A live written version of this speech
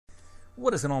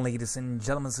What is going on, ladies and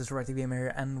gentlemen, this is Reactive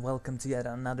here, and welcome to yet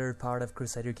another part of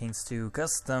Crusader Kings 2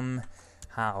 Custom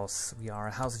House. We are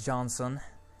House Jansson,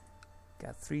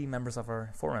 got four members of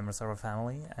our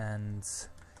family, and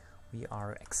we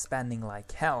are expanding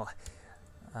like hell.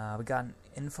 We got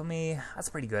infamy. That's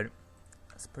pretty good.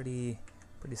 That's pretty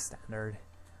standard.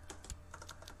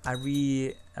 I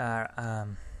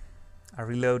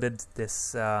reloaded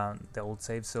this the old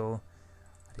save, so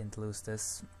I didn't lose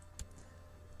this.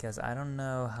 Because I don't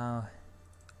know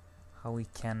how we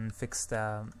can fix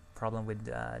the problem with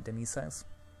the missiles.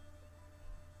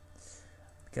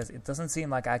 Because it doesn't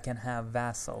seem like I can have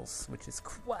vassals, which is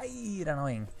quite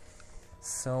annoying.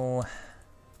 So,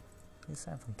 please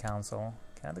sign from council.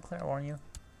 Can I declare war on you?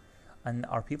 And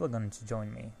are people going to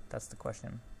join me? That's the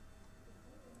question.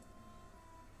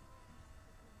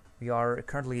 We are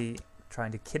currently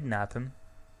trying to kidnap him.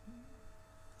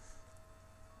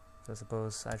 So I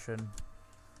suppose I should...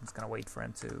 I'm just gonna wait for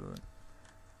him to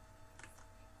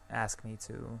ask me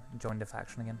to join the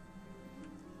faction again.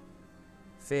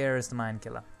 Fear is the mind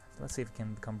killer. Let's see if he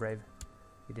can become brave.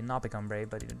 He did not become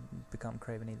brave, but he didn't become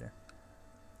craven either.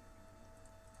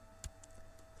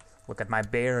 Look at my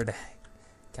beard.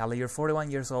 Callie, you're 41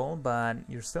 years old, but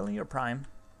you're still in your prime.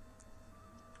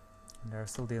 And they're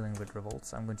still dealing with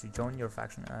revolts. I'm going to join your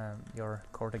faction, your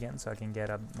court again, so I can get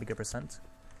a bigger percent.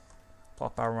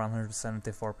 Plot power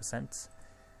 174%.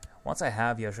 Once I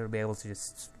have you, I should be able to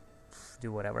just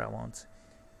do whatever I want.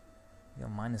 You're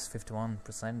minus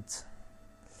 51%.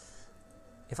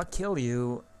 If I kill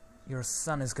you, your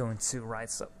son is going to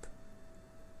rise up.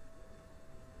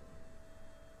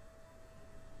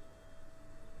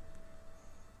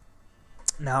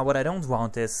 Now, what I don't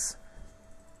want is...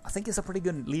 I think he's a pretty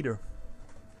good leader.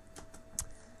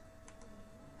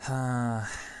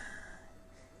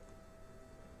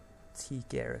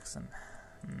 CKII.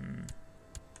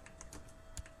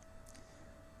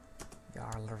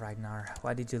 Jarl Ragnar,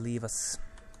 why did you leave us?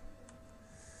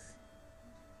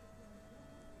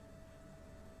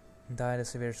 Died a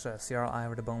severe stress. Jarl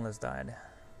Ivar the Boneless died.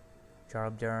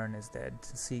 Jarl Björn is dead.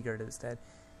 Sigurd is dead.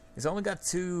 He's only got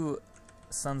 2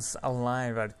 sons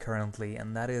alive currently,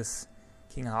 and that is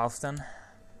King Halfdan.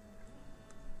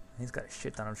 He's got a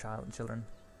shit ton of children.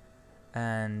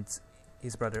 And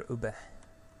his brother Ubbe.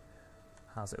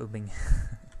 How's Ubbing?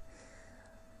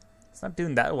 It's not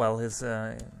doing that well.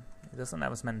 He doesn't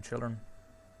have as many children.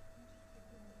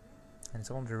 And he's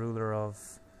only the ruler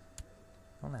of...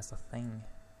 Oh, that's a thing.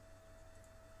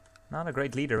 Not a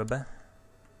great leader, Ubbe.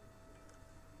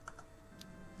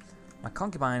 My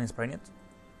concubine is pregnant.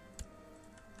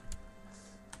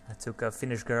 I took a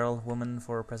Finnish woman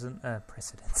for president.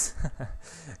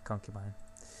 Concubine.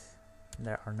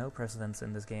 There are no presidents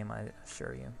in this game, I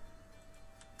assure you.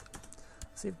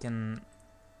 Let's see if we can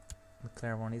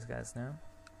declare one of these guys now.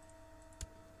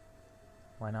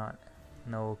 Why not?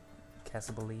 No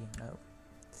Casabali, no.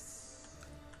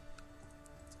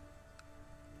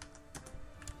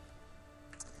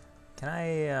 Can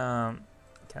I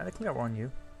declare war on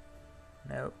you?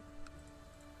 No.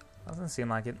 Doesn't seem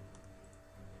like it.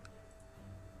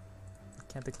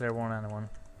 Can't declare war on anyone.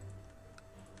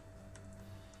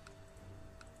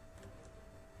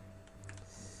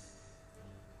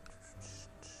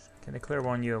 Can declare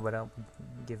war on you without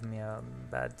giving me a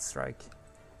bad strike.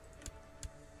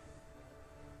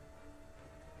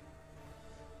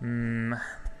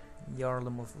 Jarl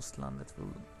of Ostlandet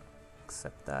will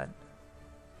accept that.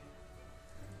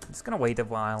 I'm just gonna wait a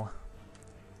while.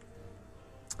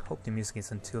 Hope the music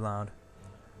isn't too loud.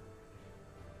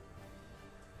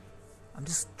 I'm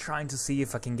just trying to see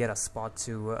if I can get a spot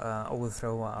to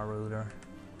overthrow our ruler.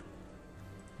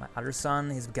 My other son,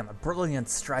 he's become a brilliant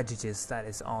strategist. That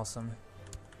is awesome.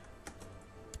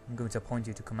 I'm going to appoint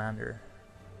you to commander.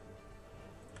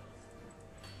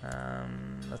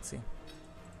 Let's see.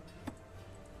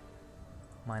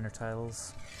 Minor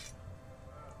titles.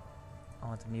 I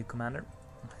want a new commander.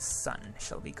 My son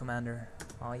shall be commander.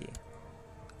 Oh yeah.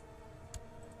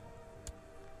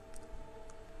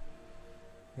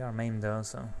 You are maimed though,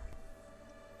 so...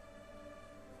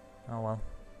 Oh well.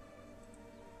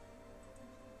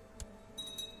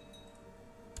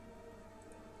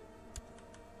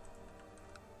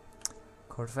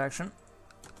 Court faction.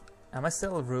 Am I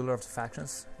still a ruler of the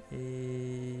factions?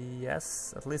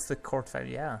 Yes, at least the court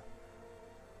faction, yeah.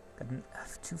 Got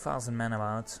 2,000 men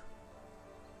about.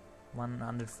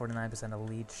 149% of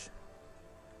leech.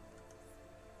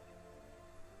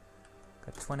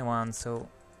 Got 21, so...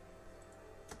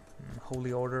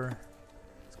 Holy Order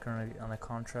is currently on a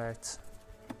contract.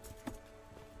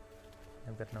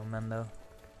 I've got no men though.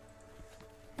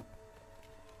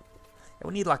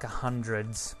 We need like 100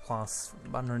 plus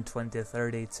 120,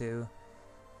 30 to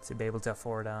be able to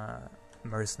afford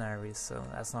mercenaries. So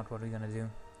that's not what we're gonna do.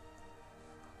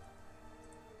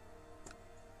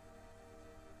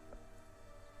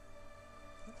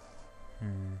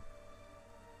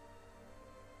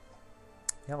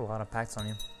 You have a lot of packs on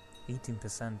you.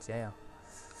 18%, yeah.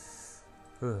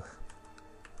 Ugh.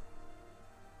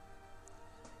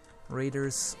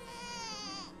 Raiders.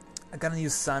 I got a new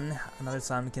son. Another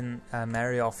son we can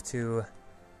marry off to.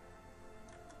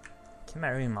 Can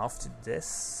marry him off to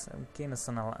this. Gain a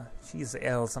son. She's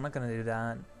ill, so I'm not gonna do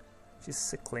that. She's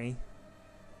sickly.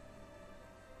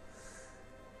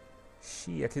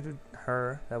 I could do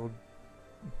her. That would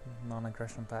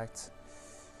non-aggression pact.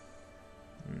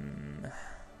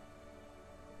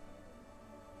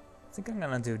 I think I'm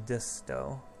gonna do this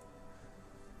though.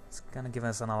 It's gonna give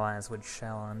us an alliance with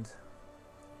Shelland.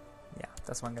 Yeah,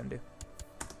 that's what I'm gonna do.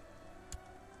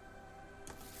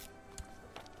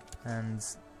 And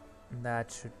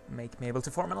that should make me able to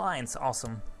form an alliance.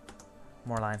 Awesome.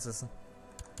 More alliances.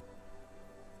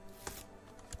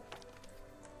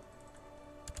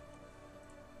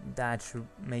 That should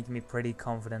make me pretty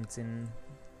confident in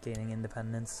gaining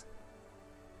independence.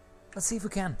 Let's see if we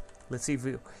can. Let's see if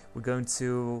we're going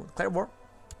to declare war.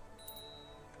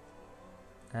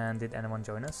 And did anyone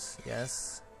join us?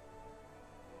 Yes.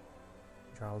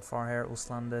 Gerald Farhair,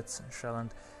 Ostlandet,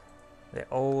 Shelland. They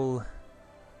all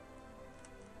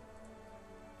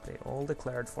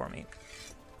declared for me.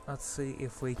 Let's see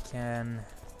if we can.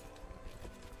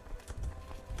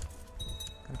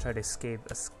 I'm gonna try to escape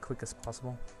as quick as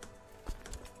possible.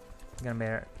 I'm gonna be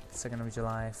here 2nd of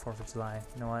July, 4th of July.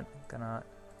 You know what? I'm gonna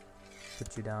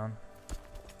put you down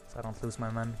so I don't lose my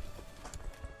men.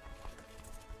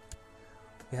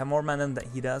 We have more men than that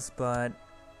he does, but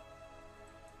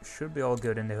should be all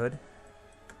good in the hood.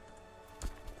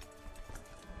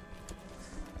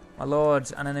 My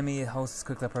lord, an enemy host is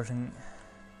quickly approaching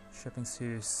shipping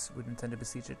Zeus. Would intend to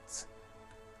besiege it.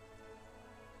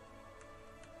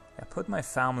 Yeah, put my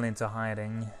family into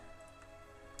hiding.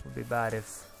 Would be bad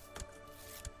if.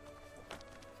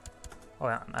 Oh,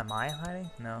 am I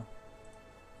hiding? No.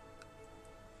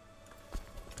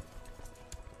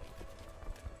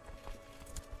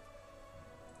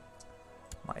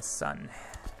 My son.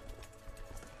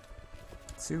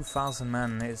 2,000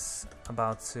 men is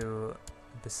about to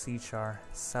besiege our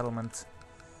settlement.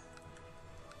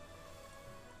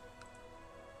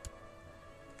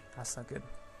 That's not good.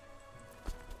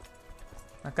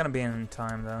 Not gonna be in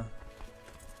time though.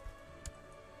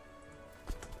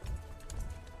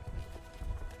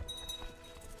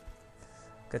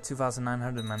 Got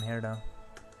 2,900 men here though.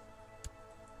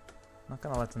 Not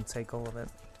gonna let them take all of it.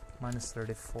 Minus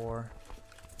 34.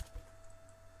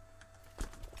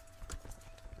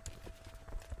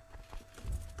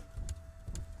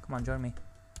 Come on, join me.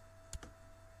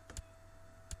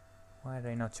 Why are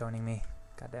they not joining me?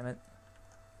 God damn it.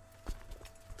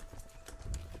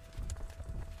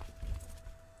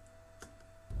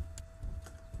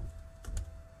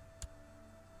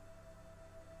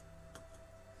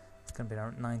 It's gonna be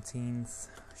our 19th.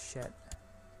 Shit.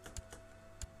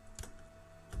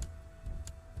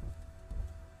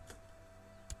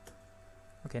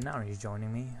 Okay, now he's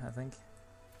joining me, I think.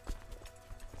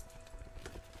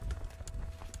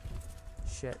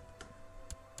 Shit.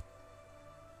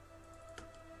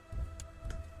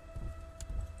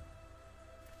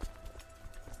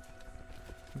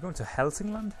 We're going to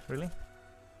Helsingland? Really?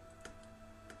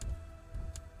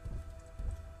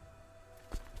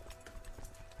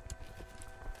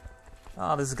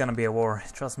 Oh, this is gonna be a war,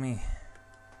 trust me.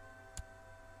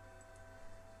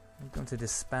 I'm going to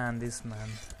disband this man.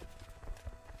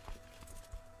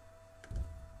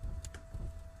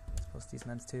 I suppose these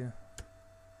men too.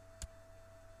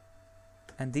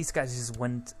 And these guys just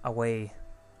went away.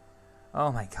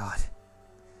 Oh my god.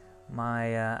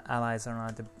 My allies are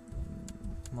not the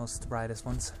most brightest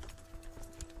ones.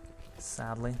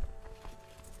 Sadly.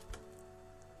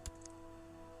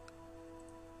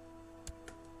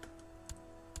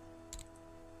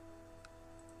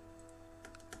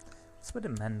 What's with the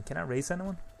men? Can I raise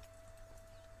anyone?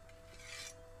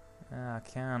 Yeah, I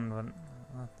can, but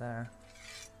not there.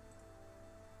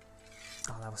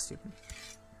 Oh, that was stupid.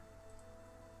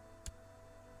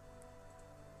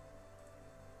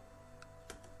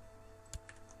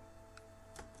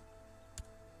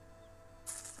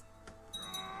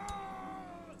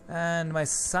 And my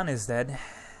son is dead.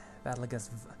 Battle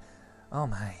against. Oh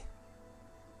my.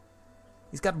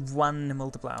 He's got 1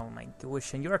 multiplier. Oh my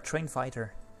gosh, and you're a trained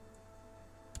fighter.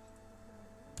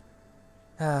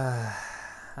 Oh,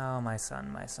 my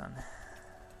son, my son.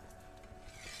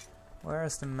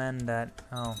 Where's the men that...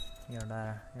 Oh, you're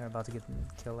there. You're about to get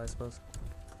killed, I suppose.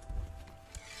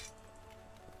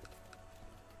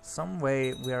 Some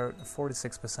way we are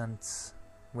 46%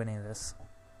 winning this.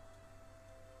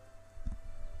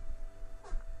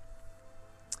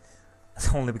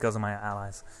 It's only because of my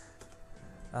allies.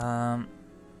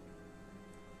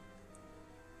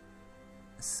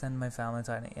 Send my family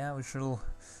to... Yeah, we should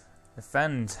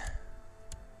defend.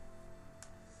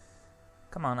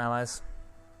 Come on, allies.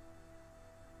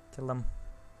 Kill them.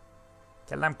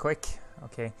 Kill them quick.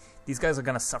 Okay, these guys are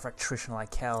gonna suffer attrition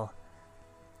like hell.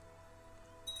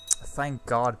 Thank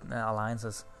God,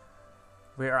 alliances.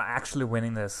 We are actually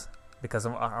winning this because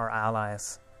of our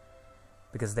allies.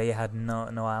 Because they had no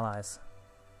allies.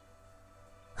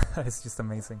 It's just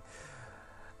amazing.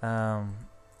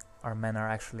 Our men are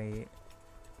actually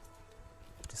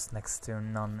just next to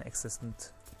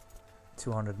non-existent.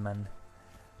 200 men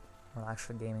are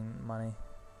actually gaining money.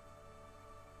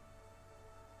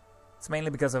 It's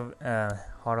mainly because of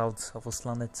Harald of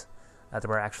Ostlandet that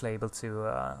we're actually able to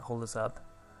hold this up.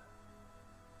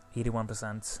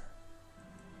 81%.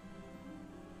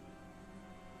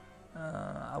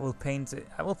 I will paint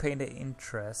the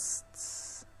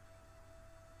interests.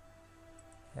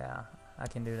 Yeah, I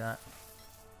can do that.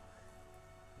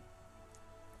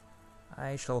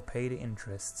 I shall pay the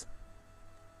interest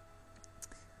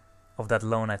of that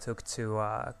loan I took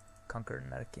to conquer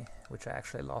Nerki, which I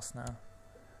actually lost now.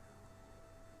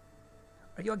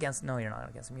 Are you against? No, you're not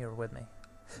against me. You're with me.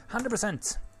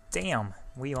 100%. Damn,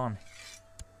 we won.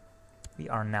 We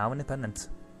are now independent.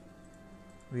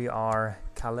 We are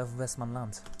Kalle of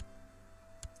Västmanland.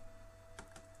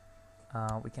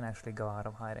 We can actually go out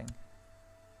of hiding.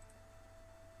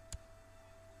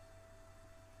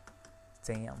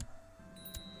 Damn.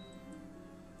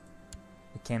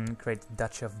 We can create the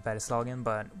Duchy of Bergslagen,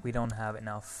 but we don't have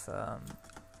enough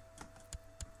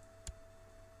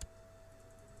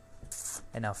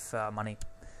money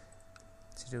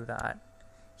to do that.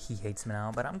 He hates me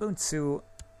now, but I'm going to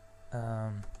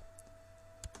how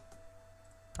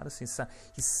does his son?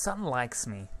 His son likes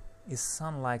me. His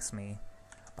son likes me,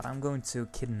 but I'm going to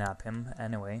kidnap him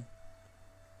anyway,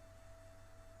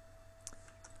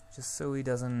 just so he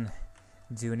doesn't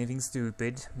do anything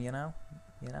stupid. You know.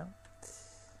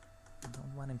 I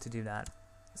don't want him to do that.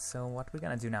 So what we're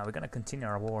gonna do now? We're gonna continue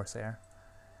our wars here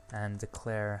and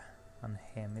declare on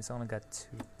him. He's only got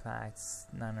 2 packs,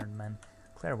 900 men.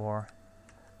 Declare war.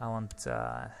 I want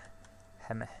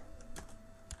Hemme.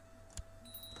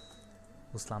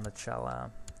 Ostlandet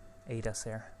shall aid us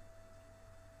here.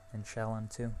 And Sjælland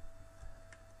too,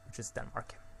 which is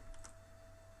Denmark.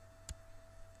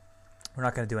 We're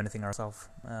not going to do anything ourselves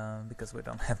because we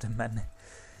don't have the men.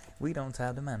 We don't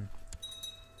have the men.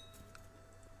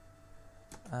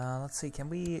 Let's see, can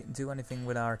we do anything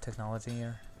with our technology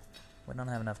here? We don't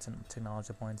have enough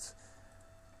technology points.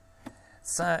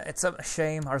 So it's a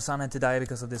shame our son had to die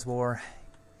because of this war.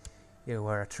 You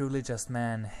were a truly just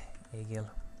man, Egil.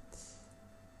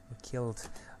 You killed.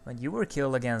 When you were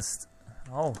killed against...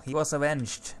 Oh, he was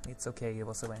avenged. It's okay, he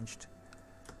was avenged.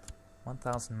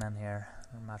 1,000 men here.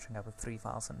 We're matching up with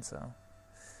 3,000, so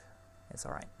it's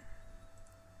alright.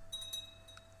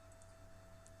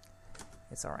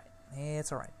 It's alright.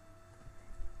 It's alright.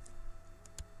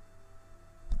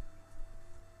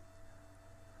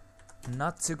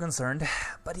 Not too concerned,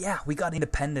 but yeah, we got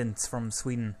independence from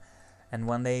Sweden, and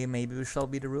one day maybe we shall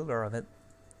be the ruler of it.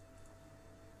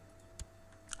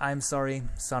 I'm sorry,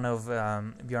 son of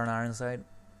Björn Ironside,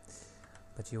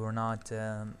 but you were not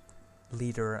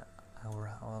leader I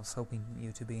was hoping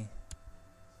you to be.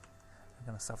 I'm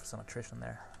gonna suffer some attrition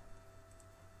there.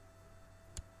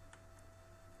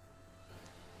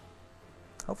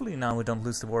 Hopefully now we don't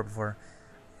lose the war before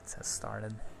it has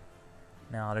started.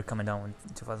 Now they're coming down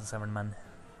with 2,007 men.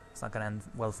 It's not gonna end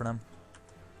well for them.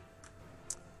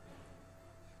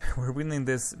 We're winning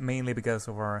this mainly because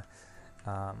of our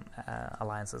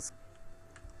alliances.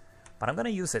 But I'm gonna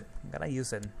use it. I'm gonna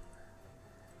use it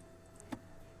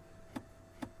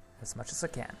as much as I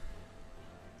can.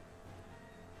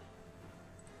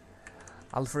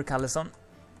 Alfred Kallesson,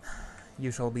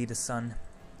 you shall be the son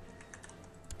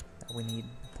that we need.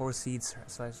 Poor seeds,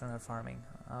 selection farming.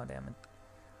 Oh damn it.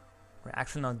 We're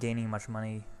actually not gaining much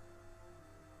money.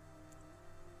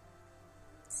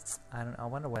 I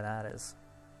wonder why that is.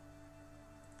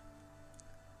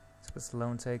 It's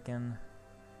loan taken.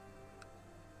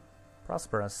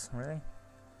 Prosperous, really?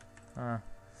 Oh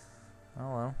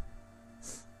well.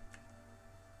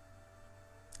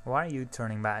 Why are you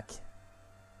turning back?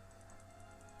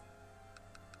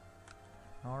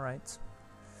 Alright.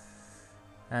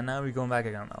 And now we're going back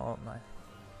again. Oh my.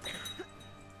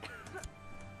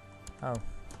 Oh,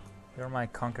 you're my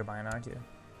concubine, aren't you?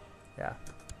 Yeah.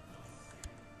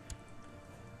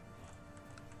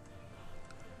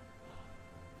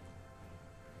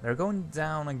 They're going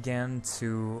down again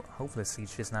to hopefully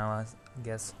siege this now, I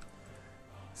guess.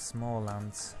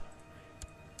 Småland.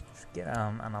 Should get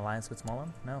an alliance with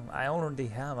Småland? No, I already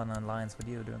have an alliance with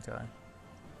you, don't I?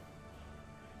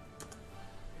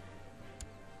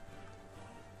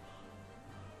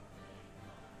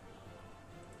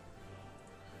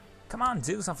 Come on,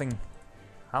 do something.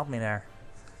 Help me there.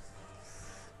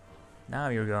 Now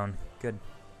you're going. Good.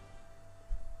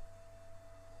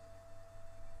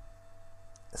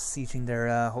 Sieging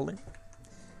their holding.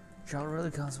 Jarl really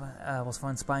was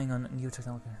fine spying on new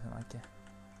technology.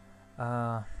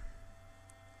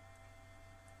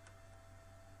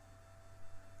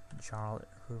 Jarl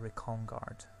Recon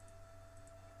Guard.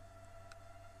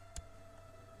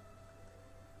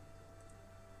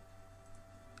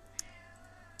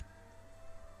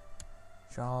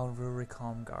 Jarl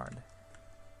Recon Guard.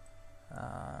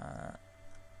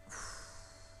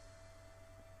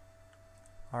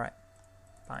 Alright,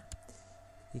 fine.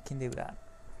 You can do that.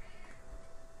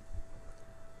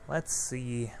 Let's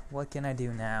see, what can I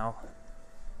do now?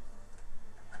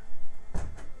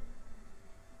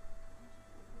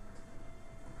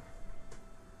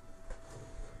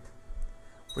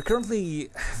 We're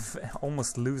currently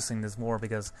almost losing this war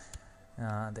because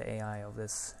the AI of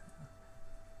this.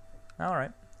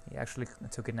 Alright, he actually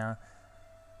took it now.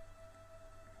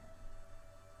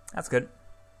 That's good.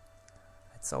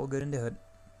 It's all good in the hood.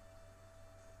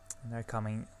 And they're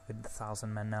coming with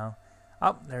 1,000 men now.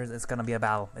 Oh, it's gonna be a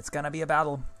battle. It's gonna be a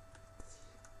battle.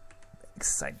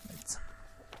 Excitement.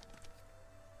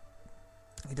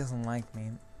 He doesn't like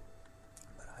me,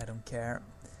 but I don't care.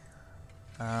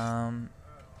 I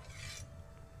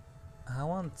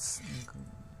want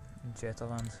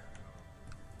Jetaland.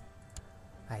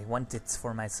 I want it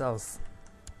for myself.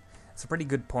 It's a pretty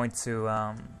good point to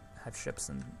have ships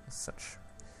and such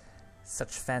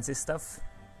fancy stuff.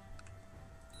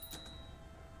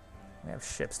 We have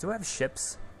ships. Do I have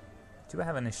ships? Do I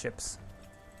have any ships?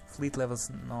 Fleet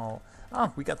levels? No.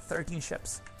 Oh, we got 13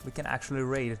 ships. We can actually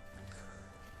raid.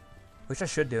 Which I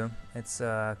should do. It's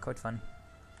quite fun.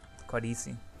 Quite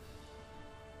easy.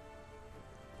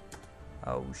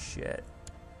 Oh shit.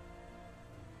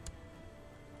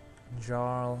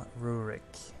 Jarl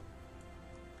Rurik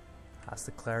has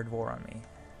declared war on me.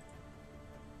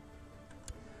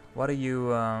 What are you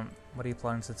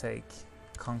planning to take?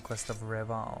 Conquest of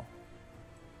Reval.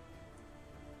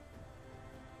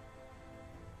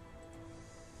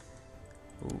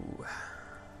 Ooh.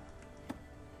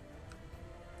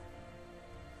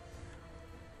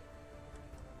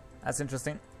 That's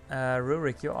interesting.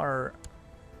 Rurik, you are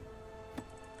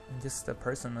just a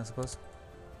person, I suppose.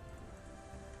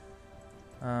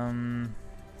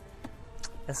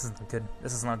 This is not good.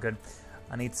 This is not good.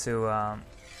 I need to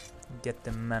get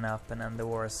the men up and end the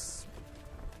war as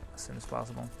soon as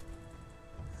possible.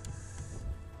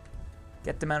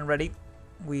 Get the men ready.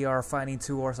 We are fighting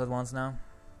 2 wars at once now.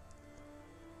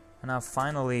 And now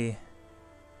finally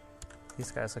these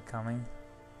guys are coming.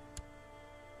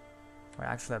 We're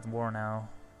actually at war now.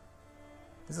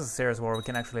 This is a serious war. We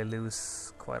can actually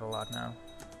lose quite a lot now.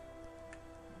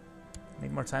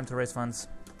 Need more time to raise funds.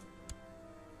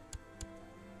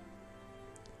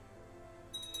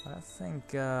 But I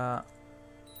think our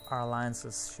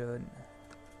alliances should.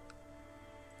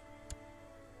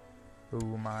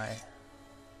 Oh my.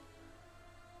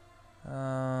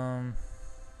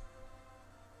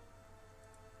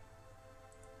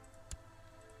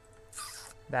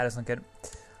 That isn't good.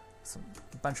 It's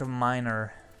a bunch of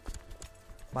minor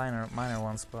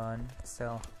ones, but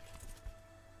still.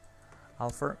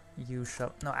 Alfred, you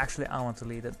shall. No, actually, I want to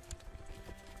lead it.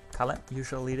 Kalle, you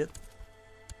shall lead it.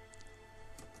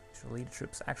 You shall lead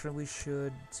troops. Actually, we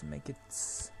should make it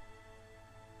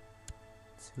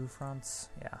 2 fronts.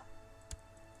 Yeah.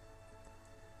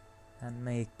 And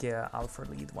make Alfred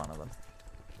lead one of them.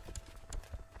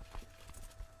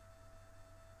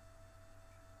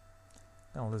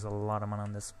 Gonna lose a lot of money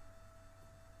on this.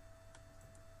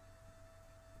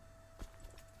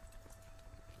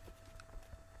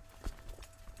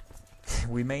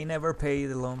 We may never pay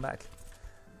the loan back.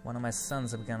 One of my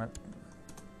sons have become a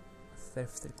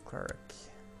thrifty cleric.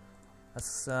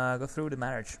 Let's go through the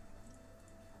marriage.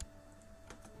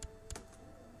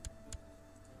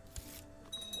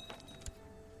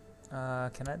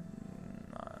 Can I?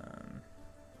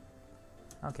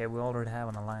 Okay, we already have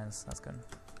an alliance. That's good.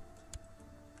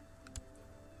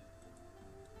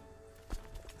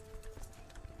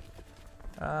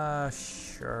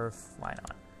 Sure, why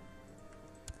not?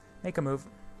 Make a move.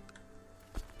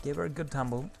 Give her a good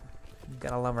tumble. You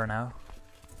gotta love her now.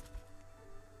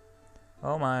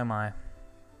 Oh my, oh my.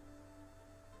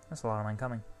 There's a lot of mine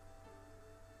coming.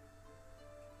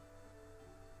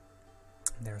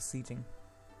 They're sieging.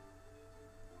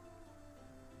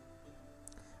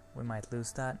 We might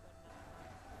lose that.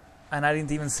 And I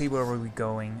didn't even see where we were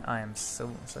going. I am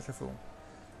such a fool.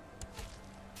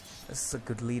 This is a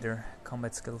good leader.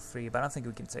 Combat skill 3, but I don't think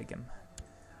we can take him.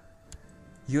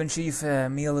 You and Chief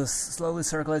Mielus slowly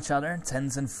circle each other,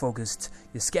 tense and focused.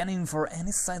 You're scanning for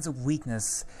any signs of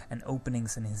weakness and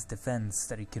openings in his defense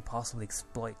that he could possibly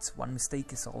exploit. One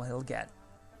mistake is all he'll get.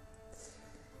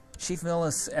 Chief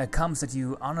Mielus comes at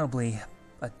you honorably,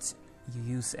 but you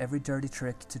use every dirty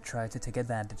trick to try to take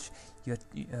advantage. You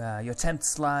attempt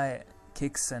sly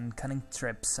kicks and cunning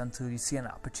trips until you see an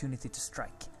opportunity to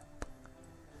strike.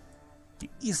 You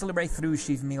easily break through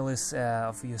Chief Mielus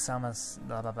of Yusama's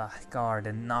guard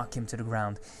and knock him to the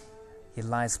ground. He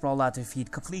lies sprawled at your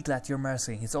feet, completely at your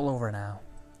mercy. It's all over now.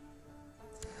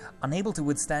 Unable to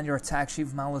withstand your attack,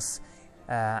 Chief Mielus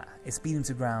is beaten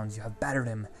to the ground. You have battered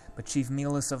him, but Chief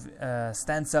Mielus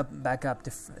stands back up,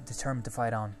 determined to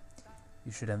fight on.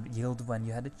 You should have yielded when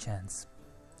you had a chance.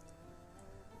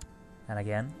 And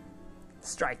again,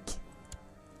 strike.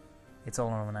 It's all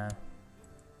over now.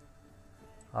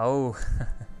 Oh,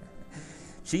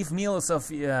 Chief Mielus of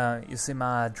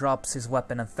Yusima drops his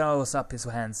weapon and throws up his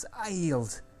hands. I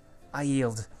yield. I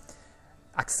yield.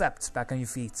 Accept. Back on your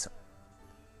feet.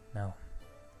 No.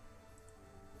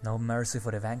 No mercy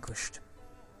for the vanquished.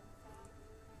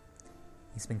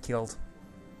 He's been killed.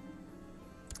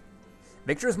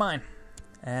 Victory is mine.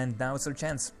 And now it's our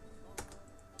chance.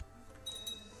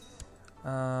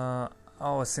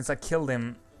 Oh, since I killed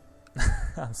him...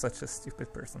 I'm such a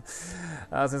stupid person.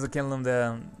 Since I killed him,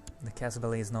 the castle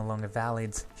ability is no longer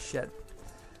valid. Shit.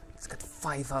 It's got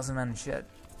 5,000 men. Shit.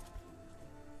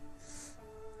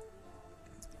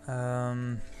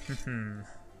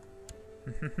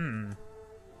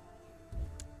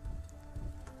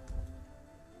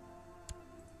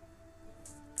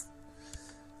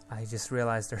 I just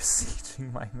realized they're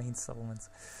sieging my main settlements.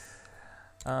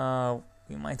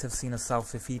 We might have seen a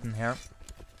self-defeat in here.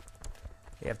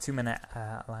 They have too many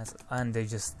allies, and they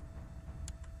just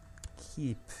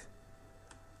keep.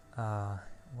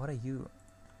 What are you?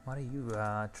 What are you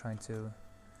trying to?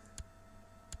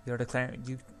 You are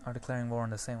declaring war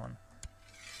on the same one.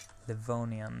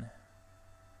 Livonian.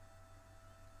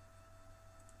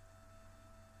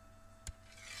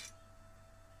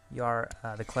 You are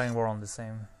declaring war on the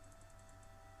same.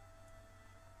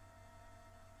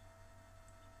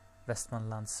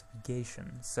 Westmanland's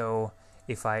legation. So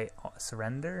if I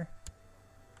surrender,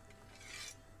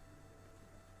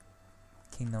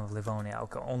 Kingdom of Livonia, I'll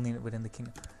go only within the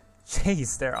kingdom.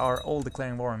 Jeez, they are all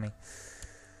declaring war on me.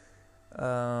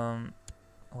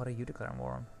 What are you declaring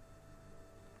war on?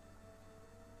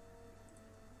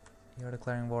 You're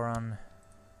declaring war on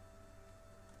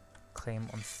claim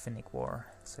on Finnic war.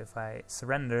 So if I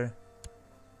surrender,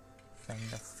 Thing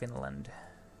of Finland.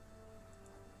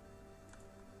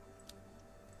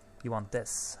 You want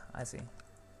this, I see.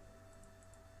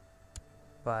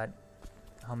 But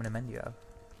how many men do you have?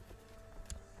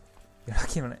 You're not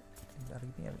giving it.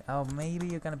 Oh, maybe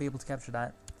you're gonna be able to capture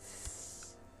that.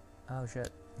 Oh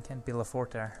shit! You can't build a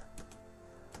fort there.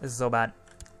 This is so bad.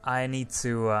 I need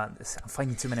to. I'm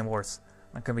fighting too many wars.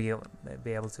 I'm not gonna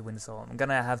be able to win this all. I'm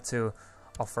gonna have to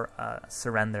offer a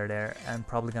surrender there, and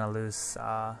probably gonna lose.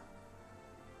 Yeah,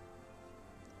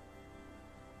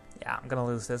 I'm gonna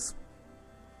lose this.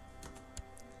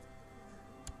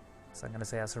 So I'm gonna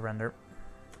say I surrender.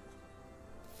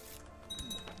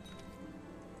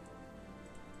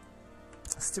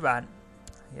 It's too bad.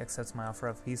 He accepts my offer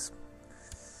of peace.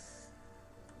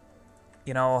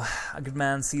 You know, a good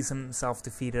man sees himself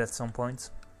defeated at some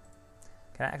point.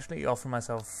 Can I actually offer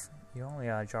myself? You're only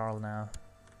a Jarl now.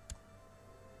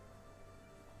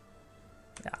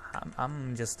 Yeah,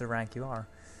 I'm just the rank you are.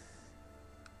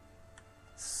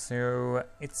 So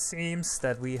it seems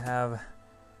that we have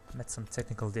met some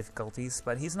technical difficulties,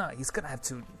 but he's not. He's gonna have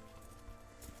to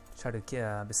try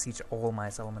to besiege all my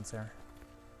settlements there.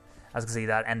 As you can see,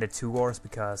 that ended 2 wars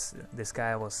because this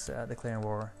guy was declaring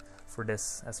war for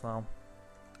this as well.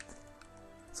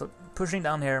 So pushing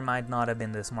down here might not have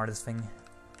been the smartest thing,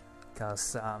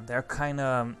 because they're kind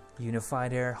of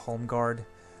unified here. Home Guard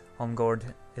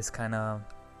is kind of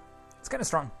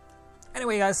strong.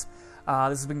 Anyway, guys,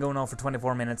 this has been going on for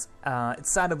 24 minutes. It's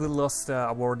sad that we lost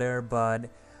a war there, but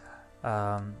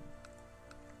I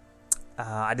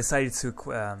decided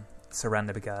to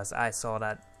surrender because I saw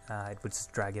that it would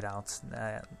just drag it out.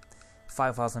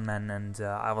 5,000 men, and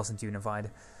I wasn't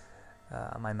unified.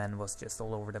 my men was just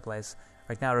all over the place.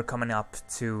 Right now we're coming up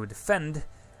to defend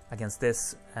against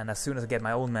this, and as soon as I get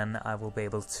my own men, I will be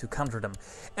able to counter them.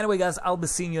 Anyway guys, I'll be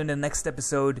seeing you in the next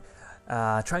episode,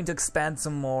 trying to expand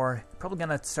some more. Probably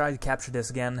gonna try to capture this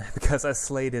again, because I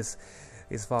slayed his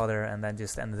father and then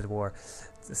just ended the war,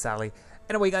 sadly.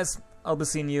 Anyway guys, I'll be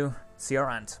seeing you. See you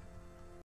around.